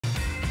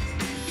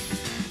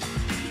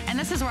And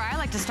this is where I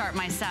like to start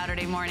my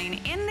Saturday morning,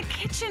 in the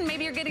kitchen.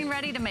 Maybe you're getting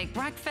ready to make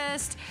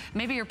breakfast.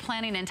 Maybe you're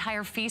planning an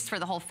entire feast for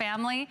the whole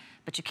family,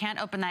 but you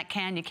can't open that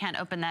can, you can't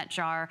open that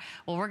jar.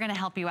 Well, we're gonna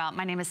help you out.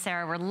 My name is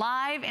Sarah. We're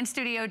live in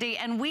Studio D,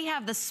 and we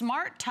have the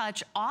Smart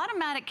Touch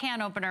automatic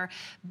can opener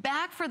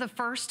back for the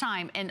first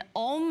time in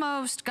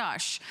almost,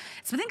 gosh,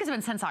 I think it's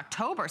been since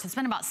October, so it's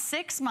been about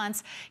 6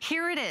 months.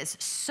 Here it is,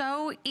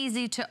 so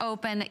easy to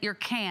open your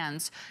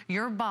cans,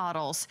 your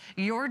bottles,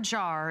 your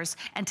jars,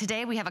 and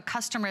today we have a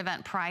customer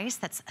event price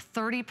that's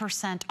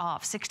 30%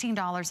 off,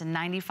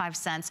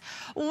 $16.95.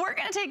 We're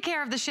gonna take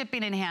care of the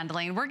shipping and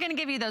handling. We're gonna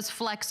give you those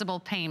flexible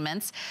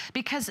payments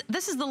because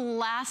this is the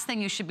last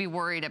thing you should be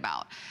worried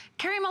about.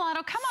 Carrie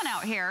Mulatto, come on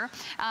out here.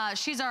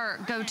 She's our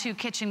go-to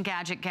kitchen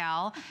gadget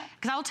gal.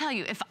 Because I'll tell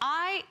you, if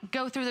I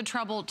go through the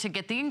trouble to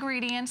get the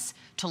ingredients,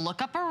 to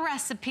look up a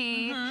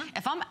recipe,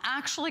 if I'm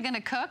actually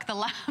gonna cook, the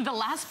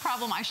last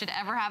problem I should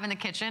ever have in the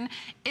kitchen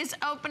is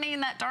opening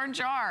that darn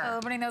jar.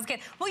 Opening those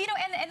cans. Well, you know,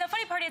 and the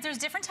funny part is there's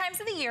different times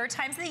of the year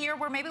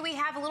where maybe we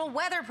have a little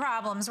weather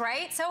problems,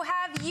 right? So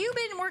have you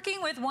been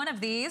working with one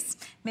of these?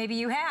 Maybe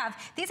you have.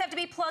 These have to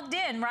be plugged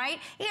in, right?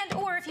 And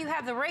or if you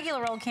have the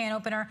regular old can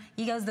opener,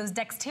 you go those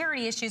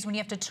dexterity issues when you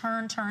have to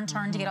turn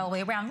to get all the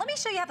way around. Let me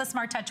show you how the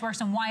Smart Touch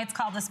works and why it's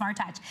called the Smart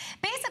Touch.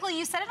 Basically,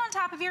 you set it on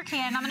top of your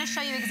can. I'm gonna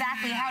show you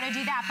exactly how to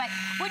do that. But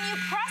when you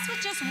press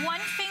with just one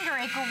finger,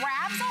 it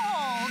grabs a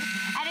hold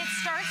and it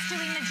starts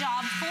doing the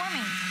job for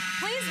me.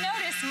 Please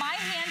notice my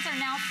hands are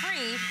now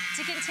free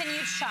to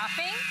continue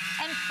chopping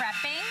and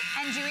prepping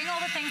and doing all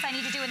the things I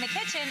need to do in the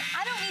kitchen.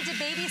 I don't need to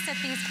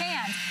babysit these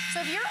cans.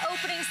 So if you're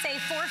opening,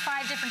 say, 4 or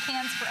 5 different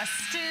cans for a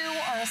stew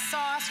or a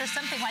sauce or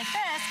something like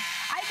this,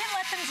 I can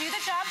let them do the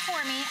job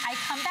for me. I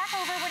come back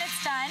over when it's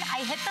done.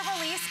 I hit the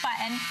release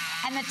button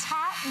and the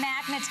top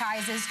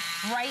magnetizes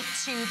right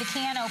to the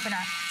can opener.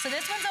 So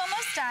this one's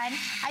almost done.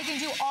 I can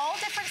do all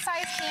different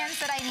size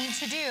cans that I need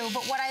to do,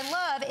 but what I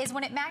love is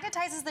when it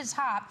magnetizes the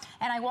top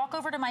and I walk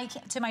over to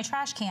my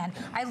trash can,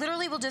 I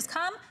literally will just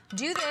come,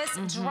 do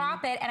this,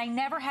 drop it, and I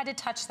never had to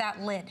touch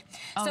that lid.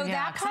 Oh, so yeah,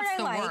 that part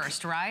that's I like. the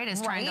worst, right?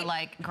 Is trying to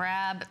like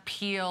grab,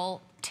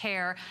 peel,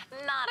 tear.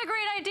 Not a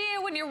great idea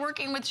when you're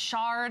working with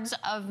shards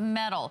of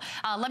metal.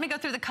 Let me go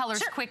through the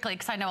colors quickly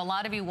because I know a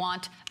lot of you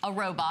want a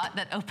robot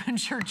that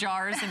opens your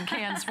jars and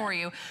cans for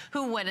you.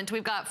 Who wouldn't?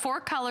 We've got 4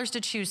 colors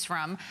to choose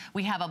from.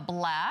 We have a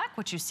black,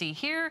 which you see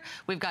here.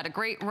 We've got a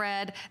great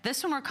red.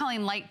 This one we're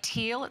calling light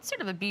teal. It's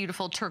sort of a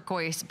beautiful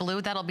turquoise blue.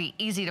 That'll be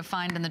easy to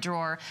find in the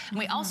drawer. And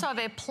we also have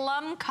a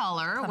plum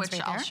color, Plum's which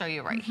right I'll there. show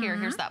you right here.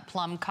 Here's that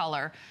plum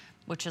color,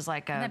 which is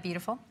like a... Isn't that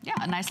beautiful? Yeah,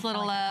 a nice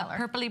little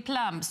purpley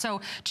plum.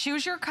 So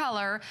choose your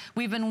color.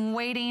 We've been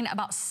waiting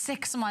about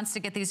 6 months to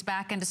get these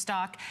back into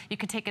stock. You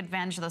can take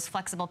advantage of those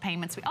flexible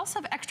payments. We also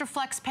have extra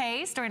flex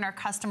pays during our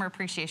Customer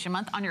Appreciation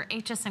Month on your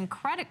HSN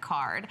credit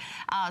card,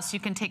 so you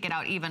can take it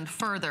out even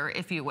further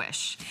if you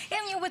wish. And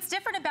you know, what's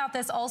different about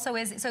this also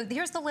is, so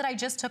here's the lid I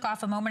just took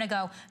off a moment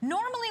ago.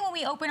 Normally when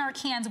we open our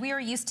cans, we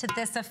are used to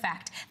this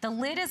effect. The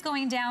lid is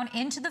going down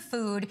into the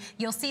food.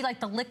 You'll see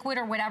like the liquid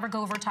or whatever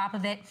go over top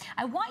of it.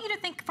 I want you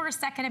to think for a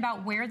second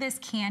about where this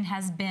can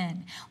has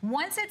been.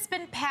 Once it's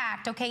been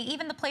packed, okay,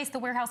 even the place, the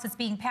warehouse it's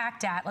being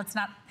packed at, it's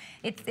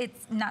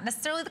not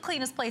necessarily the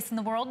cleanest place in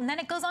the world, and then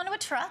it goes onto a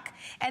truck,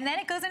 and then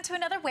it goes into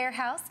another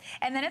warehouse,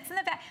 and then it's in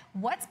the back.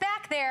 What's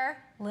back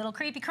there? Little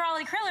creepy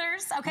crawly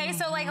critters, okay?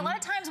 So like a lot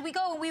of times we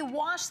go and we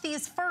wash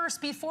these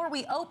first before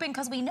we open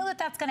because we know that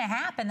that's gonna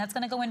happen. That's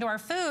gonna go into our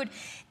food.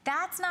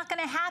 That's not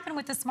gonna happen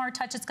with the Smart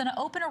Touch. It's gonna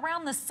open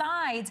around the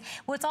sides.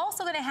 What's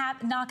also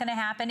not gonna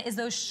happen is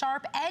those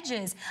sharp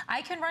edges.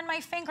 I can run my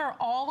finger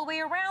all the way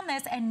around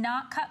this and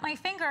not cut my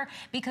finger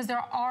because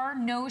there are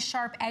no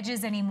sharp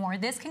edges anymore.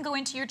 This can go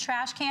into your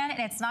trash can and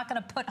it's not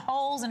gonna put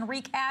holes and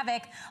wreak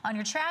havoc on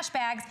your trash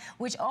bags,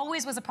 which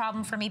always was a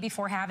problem for me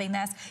before having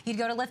this. You'd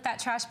go to lift that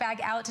trash bag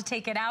out to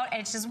take it out and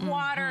it's just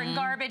water and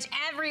garbage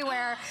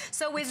everywhere.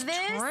 So with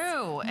this,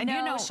 true. And no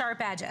you know,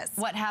 sharp edges.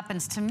 What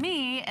happens to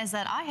me is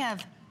that I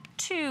have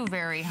 2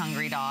 very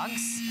hungry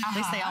dogs. At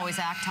least they always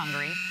act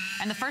hungry.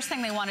 And the first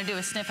thing they want to do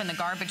is sniff in the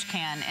garbage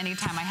can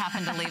anytime I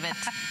happen to leave it,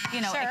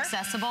 you know,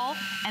 accessible.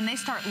 And they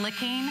start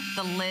licking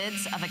the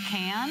lids of a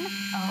can.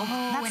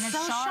 Oh, that's and it's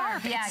so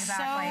sharp. Yeah, it's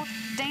exactly.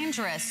 so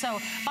dangerous. So,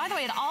 by the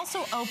way, it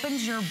also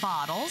opens your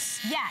bottles.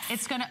 Yes.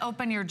 It's going to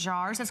open your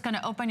jars. It's going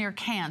to open your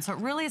cans. So it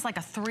really is like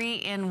a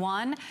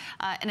 3-in-1.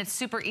 And it's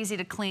super easy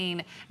to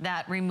clean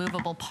that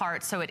removable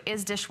part. So it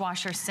is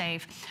dishwasher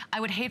safe. I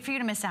would hate for you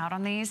to miss out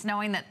on these,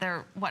 knowing that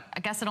they're, I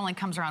guess it only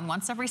comes around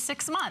once every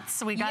 6 months.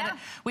 So we got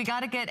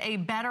to get a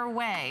better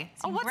way.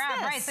 So what's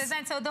this?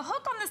 Right, so the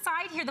hook on the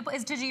side here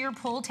is to do your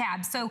pull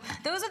tab. So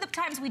those are the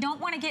times we don't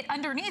want to get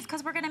underneath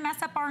because we're going to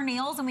mess up our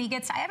nails, and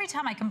every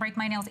time I can break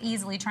my nails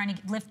easily trying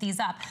to lift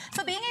these up.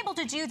 So being able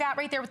to do that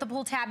right there with the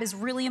pull tab is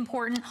really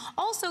important.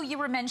 Also, you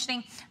were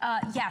mentioning,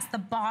 yes, the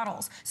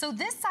bottles. So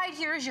this side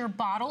here is your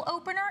bottle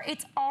opener.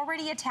 It's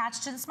already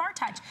attached to the Smart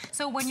Touch.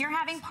 So when you're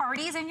having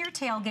parties and you're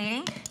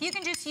tailgating, you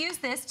can just use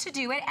this to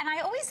do it. And I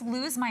always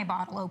lose my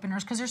bottle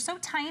openers because they're so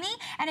tiny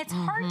and it's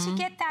hard to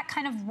get that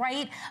kind of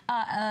right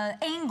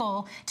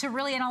angle to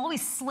really, and I'll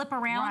always slip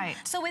around. Right.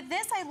 So with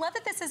this, I love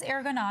that this is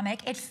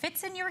ergonomic. It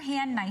fits in your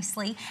hand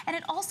nicely, and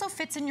it also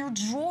fits in your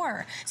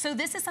drawer. So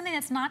this is something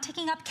that's not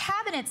taking up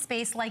cabinet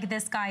space like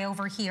this guy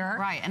over here.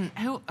 Right, and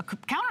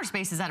counter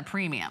space is at a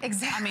premium.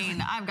 Exactly. I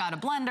mean, I've got a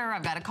blender,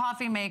 I've got a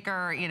coffee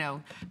maker, you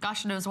know,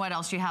 gosh knows what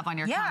else you have on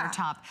your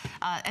countertop.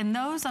 And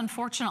those,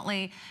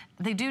 unfortunately,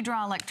 they do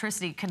draw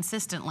electricity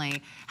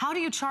consistently. How do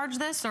you charge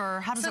this,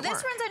 or how does it work? So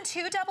this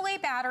runs on 2 AA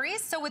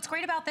batteries. So what's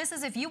great about this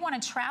is if you want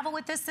to travel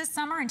with this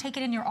summer and take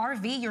it in your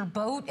RV, your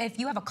boat, if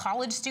you have a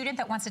college student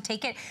that wants to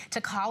take it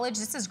to college,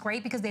 this is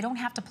great because they don't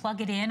have to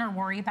plug it in or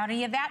worry about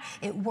any of that.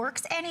 It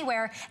works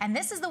anywhere. And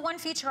this is the one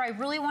feature I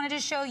really wanted to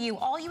show you.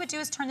 All you would do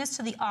is turn this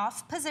to the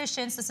off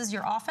position. So this is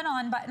your off and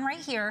on button right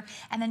here.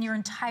 And then your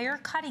entire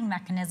cutting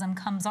mechanism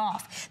comes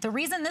off. The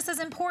reason this is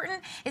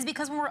important is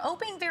because when we're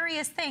opening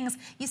various things,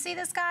 you see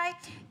this guy?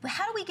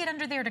 How do we get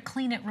under there to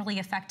clean it really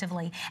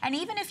effectively? And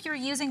even if you're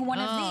using one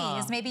of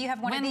these, maybe you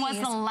have one of these. When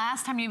was the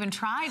last time you even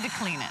tried to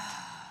clean it?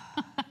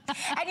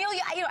 And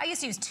I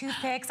used to use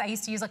toothpicks. I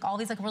used to use like all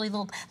these like really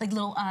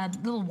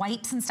little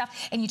wipes and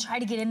stuff, and you try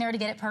to get in there to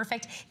get it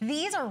perfect.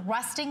 These are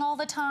rusting all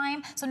the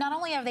time, so not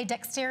only are they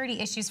dexterity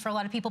issues for a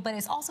lot of people, but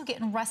it's also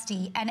getting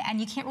rusty, and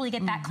you can't really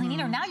get that clean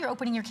either. Now you're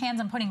opening your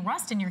cans and putting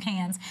rust in your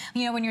cans,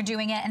 you know, when you're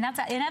doing it, and that's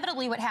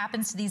inevitably what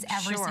happens to these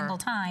every single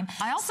time.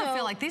 I also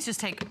feel like these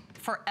just take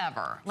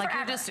forever. Like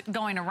you're just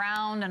going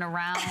around and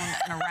around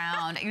and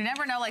around. You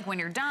never know, like when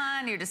you're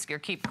done, you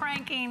keep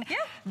cranking. Yeah.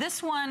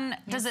 This one,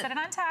 set it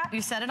on top.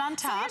 You set it on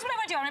top. So here's what I'm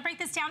gonna do. I'm gonna break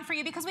this down for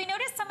you because we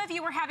noticed some of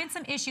you were having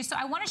some issues. So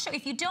I wanna show,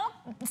 if you don't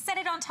set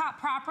it on top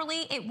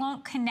properly, it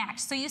won't connect.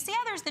 So you see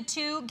how there's the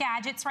 2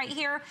 gadgets right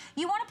here?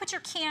 You wanna put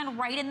your can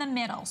right in the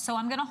middle. So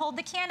I'm gonna hold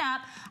the can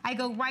up. I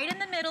go right in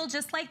the middle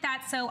just like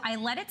that. So I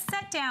let it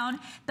set down.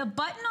 The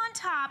button on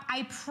top,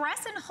 I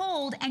press and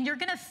hold, and you're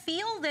gonna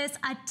feel this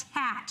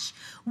attach.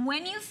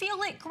 When you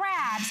feel it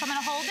grab, so I'm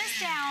gonna hold this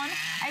down.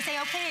 I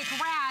say, okay, it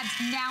grabs,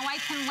 now I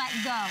can let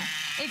go.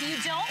 If you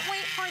don't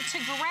wait for it to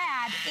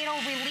grab,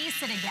 it'll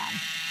release it again.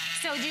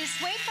 So just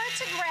wait for it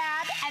to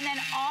grab, and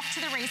then off to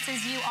the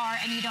races you are,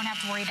 and you don't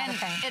have to worry about a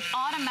thing. It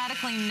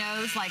automatically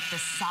knows like the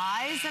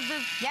size of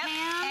the can?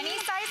 Any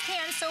size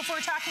can. So if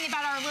we're talking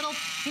about our little,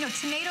 you know,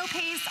 tomato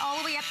paste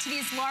all the way up to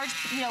these large,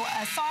 you know,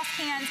 sauce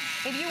cans,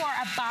 if you are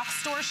a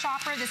box store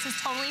shopper, this is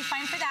totally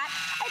fine for that.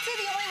 I'd say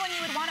the only one you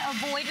would want to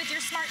avoid with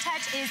your Smart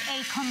Touch is a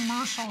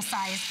commercial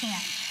size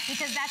can,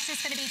 because that's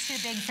just going to be too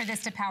big for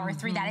this to power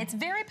through that. It's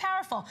very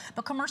powerful,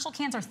 but commercial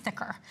cans are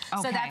thicker.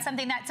 Okay. So that's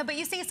something that, but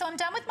you see, so I'm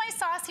done with my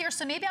sauce here,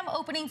 so maybe I'm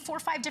opening 4 or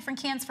 5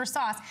 different cans for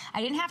sauce.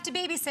 I didn't have to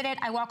babysit it.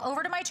 I walk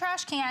over to my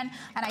trash can,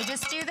 and I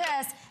just do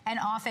this, and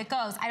off it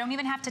goes. I don't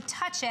even have to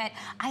touch it.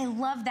 I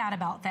love that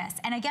about this.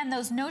 And again,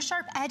 those no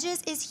sharp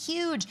edges is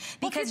huge,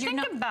 because you're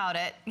not... Think about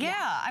it,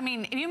 I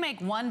mean, if you make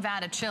 1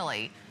 vat of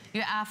chili,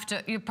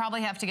 you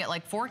probably have to get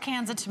like 4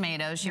 cans of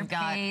tomatoes. You've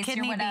got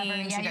kidney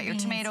beans, you've got your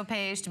tomato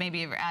paste, maybe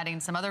you're adding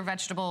some other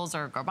vegetables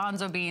or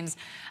garbanzo beans,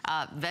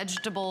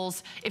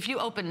 vegetables. If you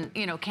open,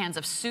 you know, cans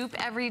of soup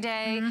every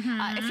day,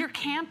 if you're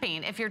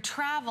camping, if you're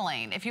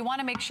traveling, if you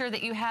want to make sure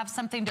that you have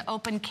something to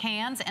open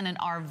cans in an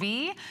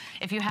RV,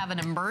 if you have an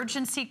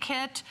emergency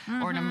kit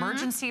or an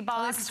emergency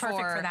box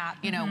for that.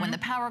 You know, when the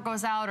power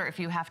goes out, or if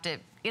you have to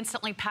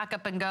instantly pack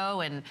up and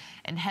go and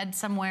head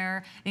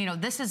somewhere. You know,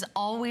 this is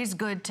always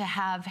good to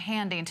have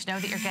handy, and to know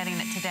that you're getting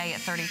it today at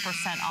 30%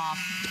 off.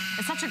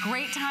 It's such a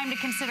great time to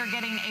consider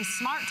getting a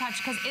Smart Touch,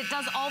 because it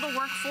does all the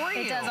work for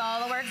you. It does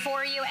all the work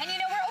for you. And you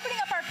know, we're opening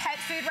up our pet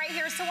food right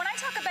here. So when I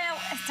talk about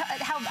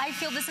how I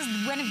feel this is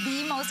one of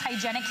the most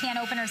hygienic can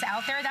openers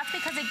out there, that's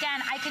because,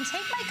 again, I can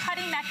take my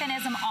cutting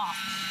mechanism off.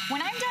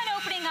 When I'm done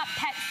opening up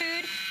pet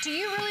food, do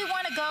you really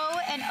want to go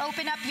and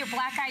open up your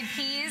black-eyed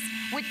peas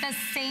with the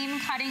same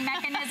cutting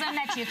mechanism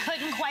that you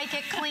couldn't quite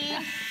get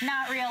clean?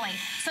 Not really.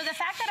 So the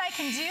fact that I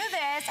can do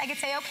this, I can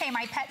say, okay,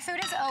 my pet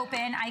food is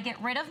open. I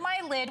get rid of my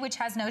lid, which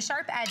has no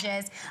sharp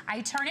edges. I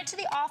turn it to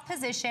the off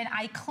position.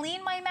 I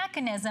clean my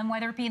mechanism,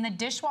 whether it be in the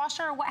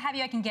dishwasher or what have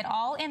you. I can get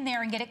all in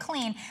there and get it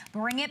clean,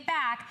 bring it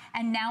back,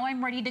 and now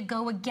I'm ready to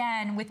go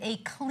again with a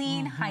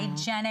clean,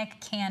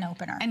 hygienic can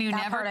opener. And you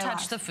never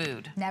touch the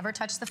food. Never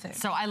touch the food.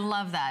 So I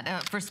love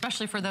that,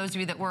 especially for those of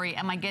you that worry,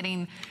 am I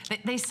getting,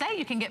 they say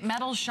you can get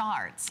metal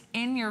shards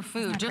in your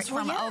food just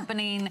from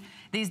opening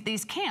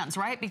these cans,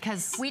 right?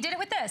 Because we did it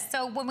with this.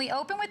 So when we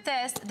open with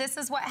this, this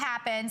is what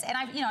happens. And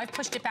I've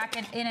pushed it back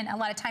in a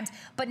lot of times,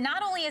 but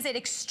not only is it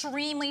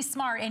extremely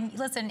smart, and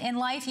listen, in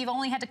life, you've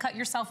only had to cut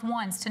yourself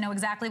once to know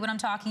exactly what I'm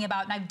talking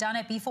about, and I've done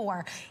it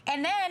before.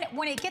 And then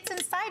when it gets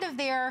inside of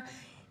there,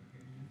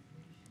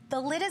 the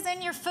lid is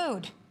in your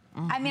food.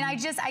 I mean, I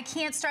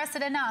can't stress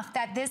it enough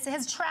that this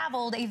has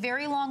traveled a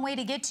very long way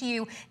to get to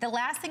you. The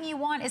last thing you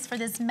want is for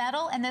this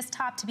metal and this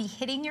top to be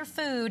hitting your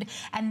food,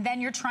 and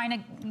then you're trying to,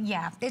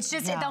 it's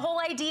just the whole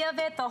idea of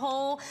it, the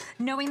whole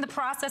knowing the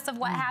process of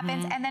what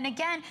happens, and then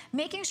again,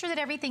 making sure that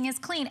everything is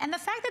clean. And the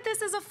fact that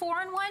this is a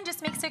 4-in-1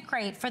 just makes it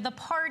great for the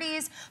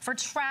parties, for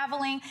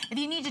traveling. If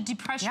you need to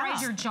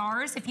depressurize your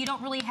jars, if you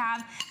don't really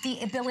have the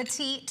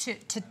ability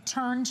to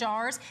turn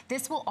jars,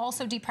 this will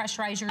also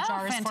depressurize your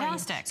jars for you.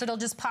 So it'll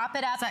just pop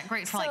it up. Is that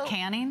great for like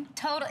canning?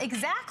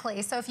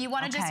 Exactly. So if you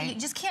want to you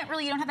just can't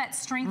really, you don't have that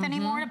strength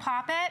anymore to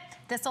pop it,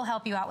 this will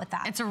help you out with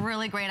that. It's a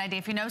really great idea.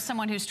 If you know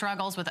someone who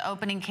struggles with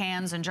opening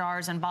cans and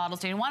jars and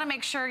bottles, you want to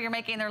make sure you're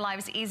making their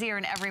lives easier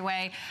in every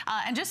way.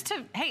 And just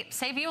to, hey,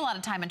 save you a lot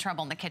of time and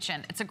trouble in the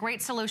kitchen. It's a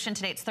great solution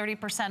today. It's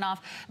 30%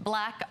 off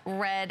black,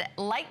 red,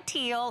 light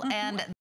teal, and